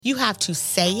You have to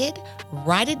say it,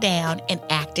 write it down, and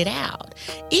act it out.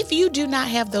 If you do not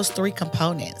have those three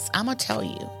components, I'm going to tell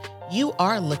you, you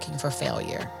are looking for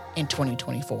failure in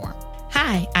 2024.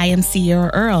 Hi, I am Sierra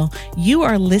Earl. You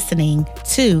are listening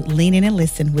to Lean In and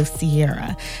Listen with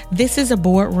Sierra. This is a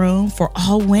boardroom for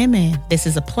all women. This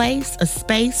is a place, a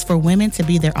space for women to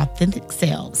be their authentic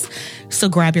selves. So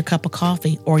grab your cup of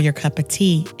coffee or your cup of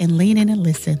tea and lean in and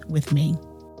listen with me.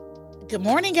 Good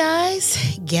morning,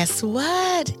 guys. Guess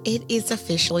what? It is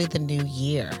officially the new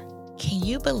year. Can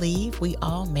you believe we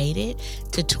all made it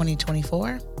to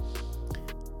 2024?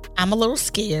 I'm a little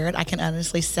scared, I can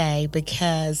honestly say,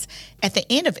 because at the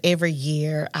end of every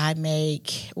year, I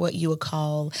make what you would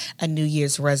call a New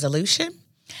Year's resolution.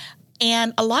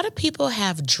 And a lot of people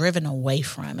have driven away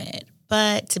from it.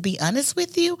 But to be honest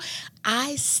with you,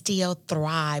 I still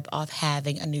thrive off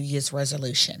having a New Year's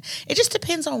resolution. It just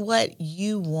depends on what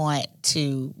you want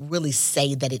to really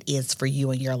say that it is for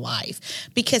you in your life,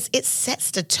 because it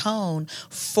sets the tone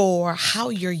for how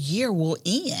your year will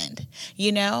end.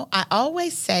 You know, I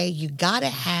always say you got to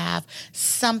have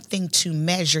something to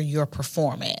measure your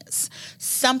performance,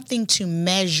 something to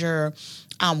measure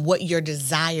what your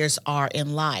desires are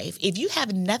in life. If you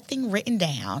have nothing written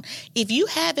down, if you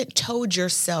haven't told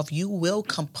yourself you will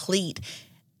complete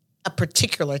a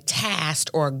particular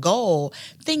task or a goal,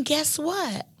 then guess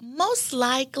what? Most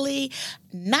likely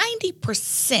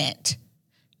 90%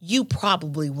 you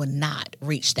probably will not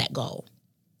reach that goal.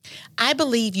 I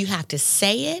believe you have to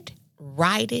say it,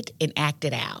 write it, and act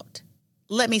it out.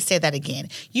 Let me say that again.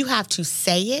 You have to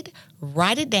say it,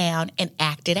 write it down, and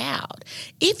act it out.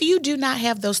 If you do not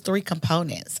have those three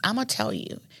components, I'm going to tell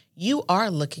you, you are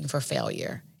looking for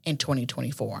failure in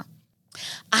 2024.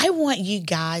 I want you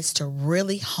guys to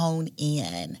really hone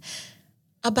in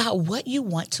about what you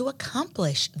want to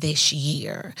accomplish this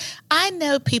year. I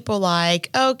know people like,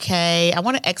 okay, I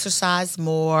want to exercise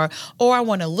more, or I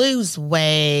want to lose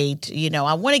weight. You know,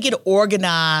 I want to get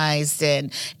organized,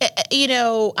 and, you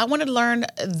know, I want to learn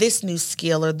this new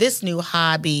skill or this new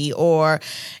hobby, or,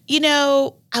 you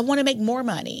know, I want to make more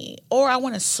money, or I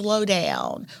want to slow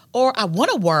down, or I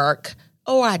want to work,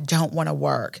 or I don't want to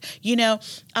work. You know,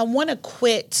 I want to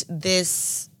quit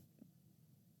this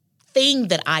thing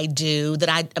that I do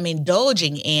that I'm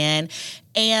indulging in,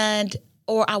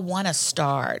 or I want to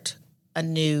start a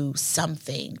new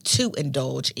something to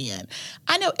indulge in.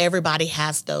 I know everybody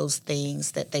has those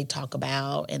things that they talk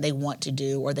about and they want to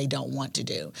do or they don't want to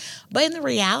do. But in the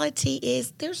reality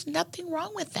is there's nothing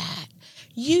wrong with that.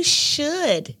 You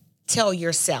should tell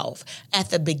yourself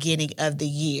at the beginning of the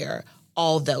year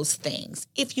all those things.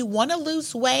 If you want to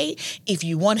lose weight, if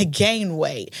you want to gain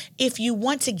weight, if you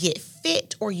want to get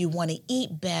fit or you want to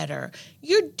eat better,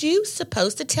 you're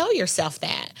supposed to tell yourself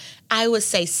that. I would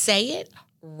say it,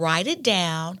 write it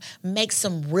down, make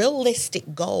some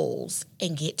realistic goals,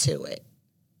 and get to it.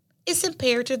 It's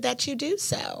imperative that you do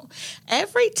so.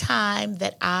 Every time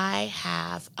that I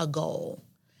have a goal,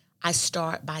 I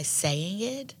start by saying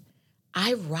it,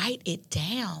 I write it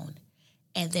down,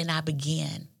 and then I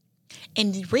begin.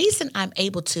 And the reason I'm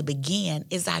able to begin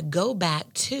is I go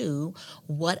back to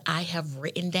what I have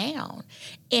written down,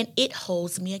 and it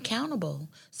holds me accountable.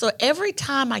 So every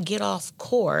time I get off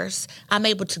course, I'm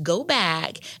able to go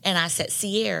back and I said,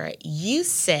 Sierra, you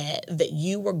said that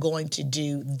you were going to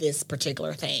do this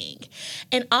particular thing.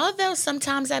 And although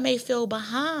sometimes I may feel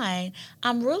behind,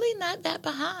 I'm really not that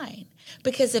behind,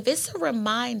 because if it's a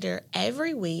reminder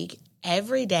every week,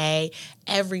 every day,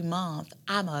 every month,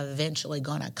 I'm eventually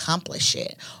going to accomplish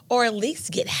it, or at least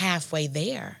get halfway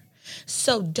there.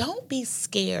 So don't be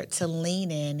scared to lean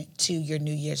in to your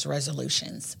New Year's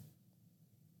resolutions.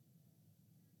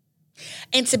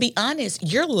 And to be honest,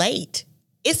 you're late.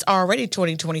 It's already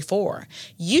 2024.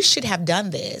 You should have done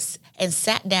this and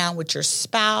sat down with your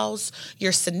spouse,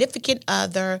 your significant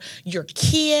other, your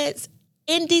kids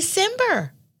in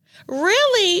December.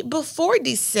 Really before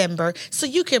December, so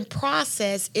you can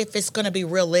process if it's going to be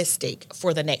realistic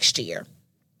for the next year.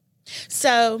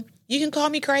 So you can call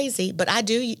me crazy, but I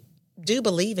do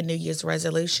believe in New Year's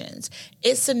resolutions.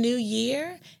 It's a new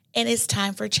year and it's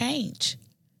time for change,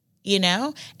 you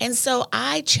know? And so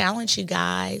I challenge you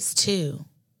guys to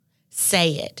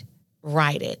say it,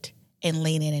 write it, and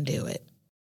lean in and do it.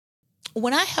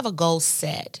 When I have a goal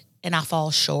set and I fall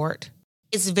short,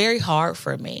 it's very hard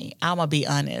for me, I'm going to be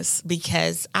honest,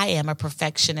 because I am a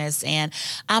perfectionist and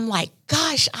I'm like,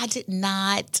 gosh, I did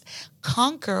not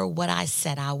conquer what I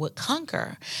said I would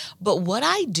conquer. But what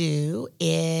I do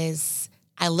is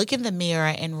I look in the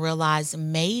mirror and realize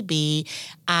maybe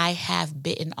I have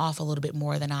bitten off a little bit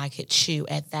more than I could chew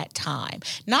at that time.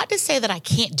 Not to say that I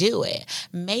can't do it.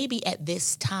 Maybe at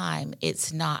this time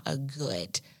it's not a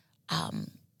good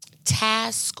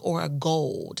task or a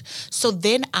goal. So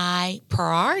then I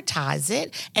prioritize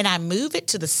it and I move it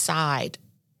to the side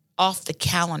off the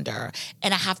calendar,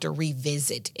 and I have to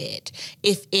revisit it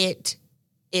if it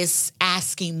is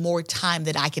asking more time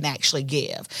than I can actually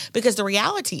give. Because the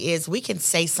reality is we can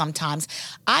say sometimes,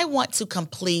 I want to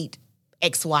complete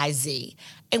XYZ.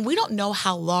 And we don't know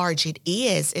how large it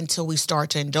is until we start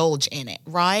to indulge in it,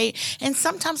 right? And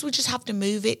sometimes we just have to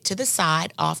move it to the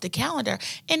side off the calendar,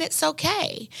 and it's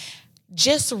okay.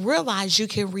 Just realize you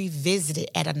can revisit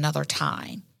it at another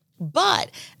time. But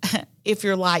if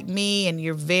you're like me and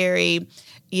you're very,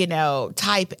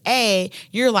 type A,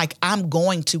 you're like, I'm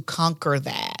going to conquer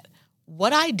that.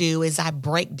 What I do is I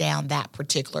break down that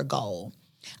particular goal.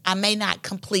 I may not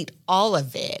complete all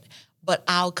of it, but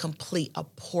I'll complete a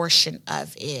portion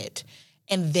of it,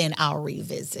 and then I'll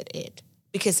revisit it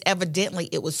because evidently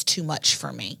it was too much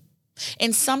for me.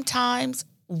 And sometimes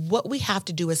what we have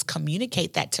to do is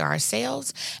communicate that to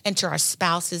ourselves and to our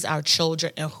spouses, our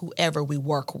children, and whoever we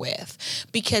work with.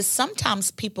 Because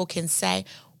sometimes people can say,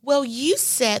 well, you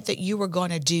said that you were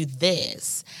going to do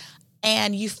this,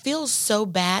 and you feel so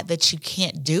bad that you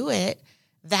can't do it.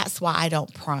 That's why I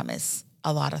don't promise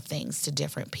a lot of things to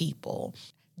different people.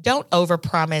 Don't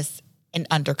overpromise and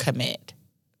undercommit.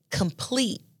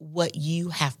 Complete what you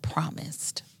have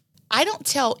promised. I don't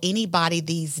tell anybody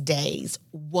these days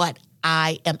what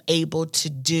I am able to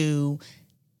do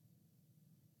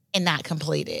and not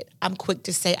complete it. I'm quick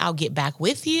to say, I'll get back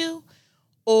with you,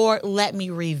 or let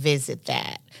me revisit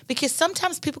that. Because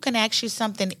sometimes people can ask you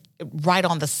something right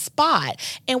on the spot,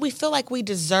 and we feel like we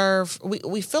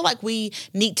feel like we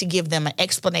need to give them an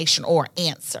explanation or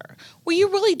answer. Well, you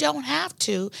really don't have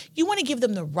to. You want to give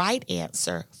them the right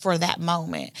answer for that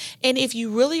moment. And if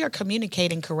you really are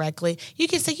communicating correctly, you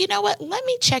can say, you know what, let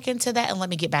me check into that and let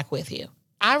me get back with you.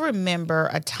 I remember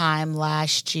a time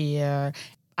last year,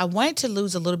 I wanted to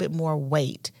lose a little bit more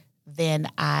weight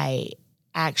than I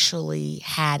actually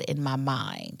had in my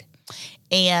mind.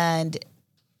 And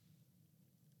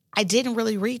I didn't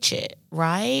really reach it,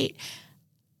 right?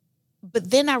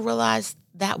 But then I realized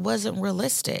that wasn't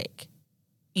realistic.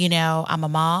 I'm a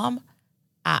mom.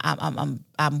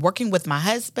 I'm working with my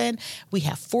husband. We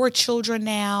have 4 children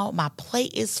now. My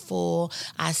plate is full.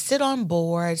 I sit on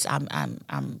boards. I'm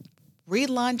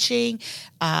relaunching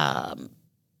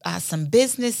some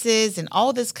businesses and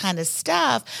all this kind of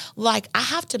stuff. Like, I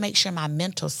have to make sure my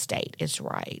mental state is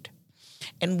right.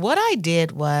 And what I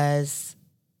did was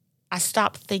I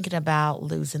stopped thinking about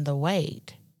losing the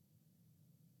weight.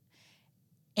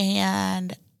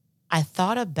 And I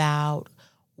thought about,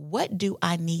 what do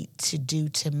I need to do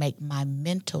to make my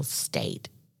mental state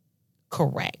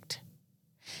correct?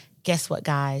 Guess what,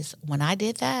 guys? When I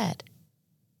did that,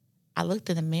 I looked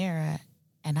in the mirror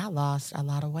and I lost a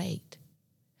lot of weight.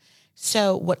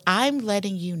 So what I'm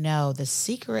letting you know, the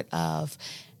secret of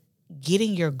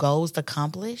getting your goals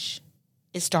accomplished,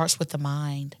 it starts with the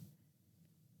mind.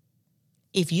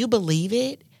 If you believe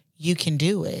it, you can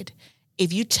do it.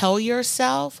 If you tell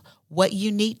yourself what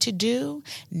you need to do,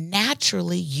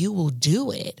 naturally you will do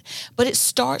it. But it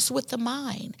starts with the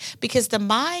mind, because the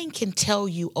mind can tell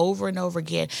you over and over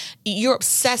again, you're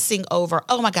obsessing over,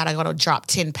 oh my God, I got to drop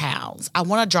 10 pounds. I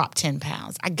want to drop 10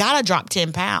 pounds. I got to drop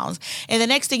 10 pounds. And the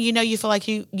next thing you know, you feel like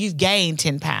you've gained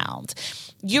 10 pounds.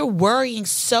 You're worrying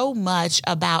so much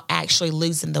about actually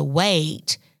losing the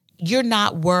weight. You're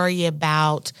not worried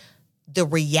about the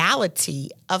reality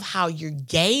of how you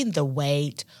gain the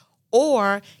weight.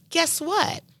 Or guess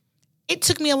what? It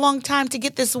took me a long time to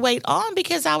get this weight on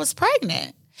because I was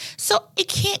pregnant. So it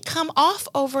can't come off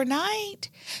overnight.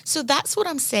 So that's what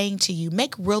I'm saying to you.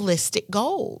 Make realistic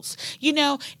goals.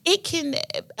 It can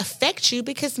affect you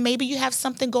because maybe you have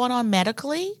something going on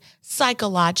medically,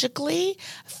 psychologically,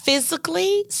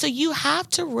 physically. So you have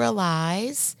to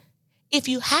realize, if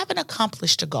you haven't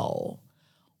accomplished a goal,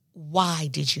 why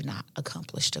did you not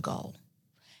accomplish the goal?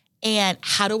 And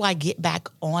how do I get back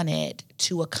on it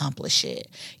to accomplish it?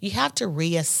 You have to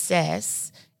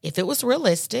reassess if it was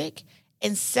realistic.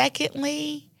 And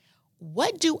secondly,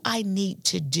 what do I need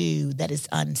to do that is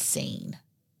unseen?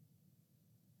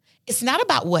 It's not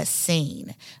about what's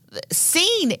seen.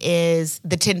 Seen is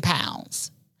the 10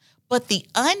 pounds, but the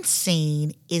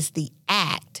unseen is the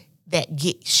act that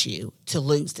gets you to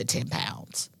lose the 10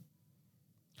 pounds.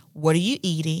 What are you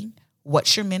eating?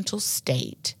 What's your mental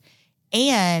state?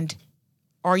 And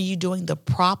are you doing the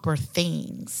proper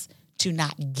things to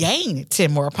not gain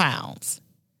 10 more pounds?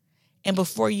 And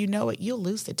before you know it, you'll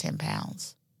lose the 10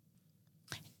 pounds.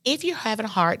 If you're having a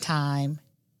hard time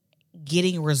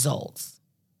getting results,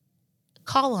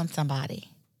 call on somebody,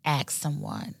 ask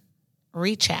someone,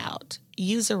 reach out,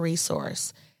 use a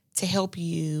resource to help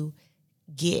you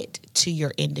get to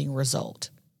your ending result.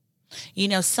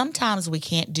 Sometimes we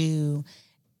can't do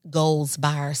goals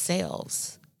by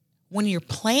ourselves. When you're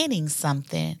planning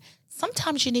something,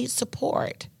 sometimes you need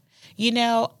support.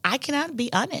 I cannot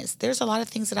be honest. There's a lot of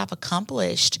things that I've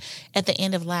accomplished at the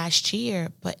end of last year,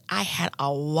 but I had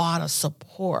a lot of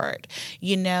support.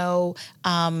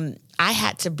 I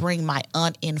had to bring my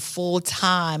aunt in full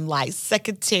time, like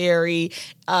secretary,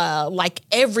 like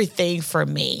everything for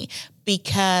me,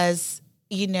 because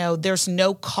there's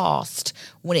no cost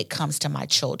when it comes to my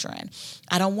children.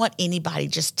 I don't want anybody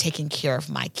just taking care of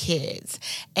my kids.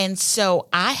 And so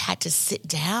I had to sit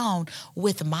down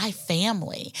with my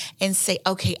family and say,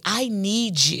 okay, I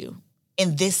need you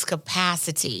in this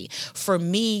capacity for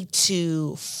me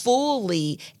to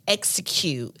fully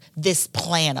execute this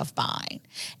plan of mine.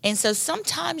 And so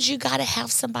sometimes you got to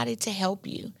have somebody to help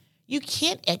you. You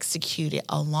can't execute it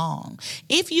alone.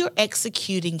 If you're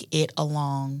executing it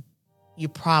alone, you're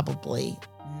probably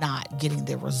not getting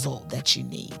the result that you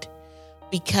need,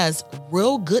 because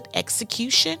real good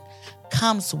execution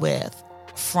comes with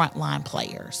frontline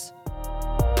players.